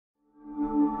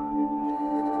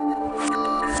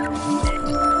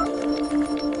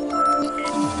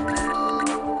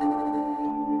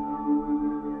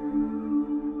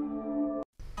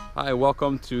Hi,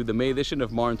 welcome to the May edition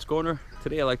of Martin's Corner.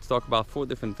 Today I'd like to talk about 4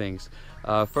 different things.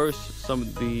 First, some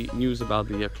of the news about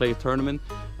the clay tournament.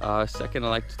 Second, I'd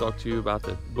like to talk to you about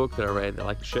the book that I read that I'd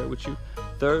like to share with you.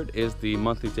 Third is the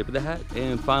monthly tip of the hat.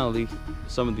 And finally,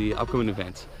 some of the upcoming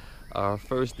events.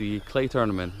 First, the clay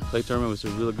tournament. The clay tournament was a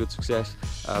really good success.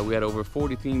 We had over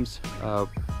 40 teams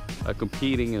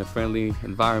competing in a friendly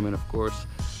environment, of course.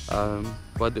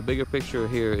 But the bigger picture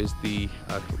here is the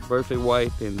Berkeley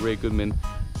White and Ray Goodman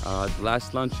the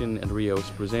last luncheon at Rio is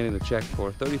presenting a check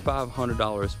for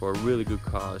 $3,500 for a really good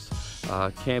cause.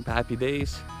 Camp Happy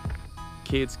Days,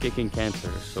 Kids Kicking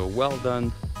Cancer. So well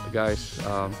done, guys.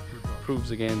 Proves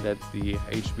again that the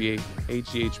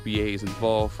HGHBA is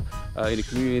involved in the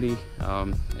community.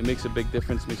 It makes a big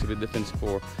difference,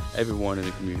 for everyone in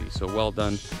the community. So well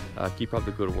done. Keep up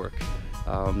the good work.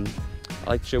 I'd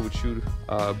like to share with you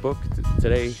a book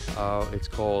today. It's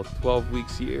called 12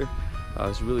 Weeks Year.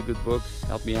 It's a really good book.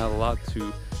 Helped me out a lot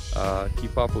to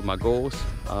keep up with my goals,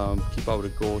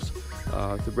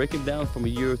 to break it down from a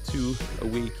year to a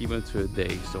week, even to a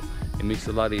day. So it makes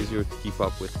it a lot easier to keep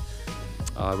up with.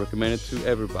 I recommend it to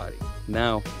everybody.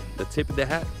 Now, the tip of the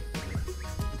hat.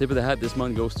 The tip of the hat this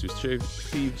month goes to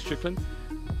Steve Strickland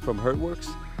from Hurtworks.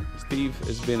 Steve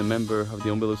has been a member of the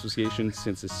Automobile Association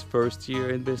since his first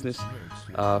year in business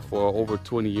for over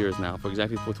 20 years now, for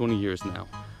 20 years now.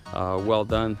 Well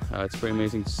done. It's very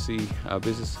amazing to see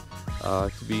business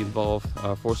to be involved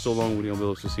for so long with the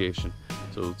Automobile Association.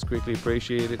 So it's greatly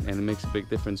appreciated, and it makes a big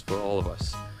difference for all of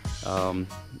us.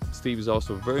 Steve is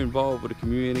also very involved with the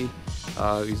community.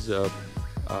 He's a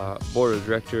board of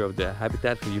director of the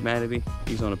Habitat for Humanity.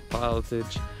 He's on a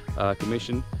pilotage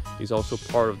commission. He's also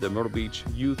part of the Myrtle Beach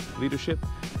Youth Leadership,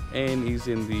 and he's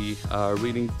in the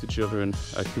Reading to Children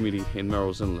committee in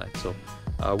Merrill's Inlet. So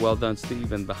well done,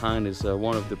 Steve. And behind is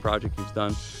one of the projects he's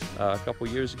done a couple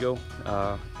years ago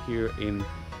here in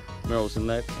Merrill's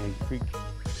Inlet and Creek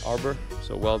Arbor.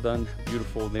 So well done,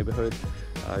 beautiful neighborhood.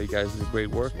 You guys did great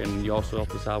work, and you also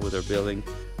helped us out with our building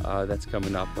that's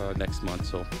coming up next month.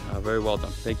 So very well done.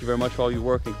 Thank you very much for all your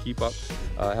work, and keep up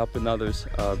helping others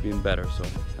being better. So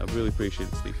I really appreciate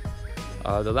it, Steve.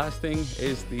 The last thing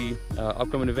is the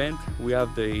upcoming event. We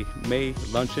have the May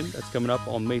luncheon that's coming up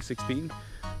on May 16th.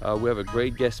 We have a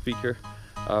great guest speaker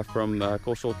from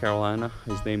Coastal Carolina.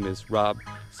 His name is Rob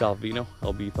Salvino.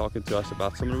 He'll be talking to us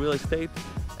about some of the real estate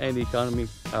and the economic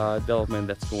development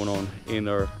that's going on in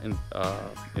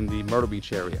the Myrtle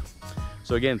Beach area.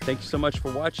 So again, thank you so much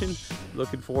for watching.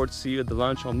 Looking forward to see you at the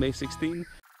lunch on May 16th.